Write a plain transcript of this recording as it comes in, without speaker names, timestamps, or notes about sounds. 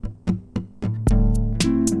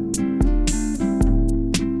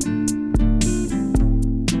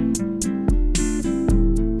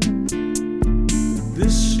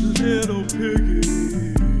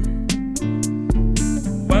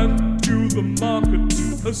market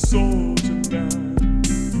to a soldier band.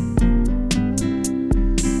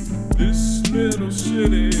 This little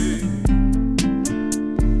city,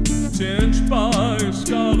 tinged by a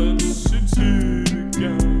scarlet city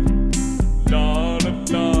again. La la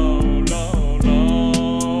la la la.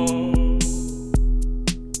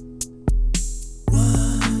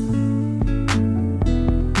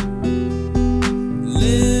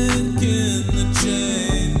 Link in the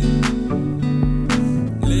chain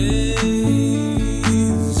leaves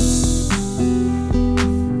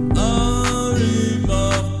a ream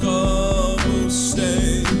of cobble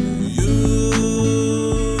stain. You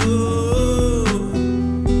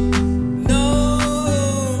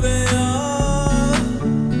know they are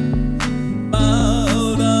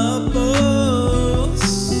bowed up bulls,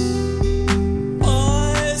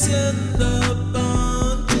 poison the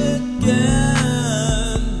bunch again.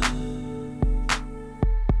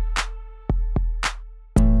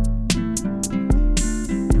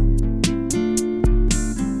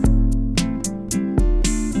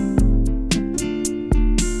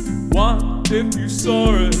 What if you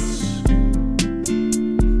saw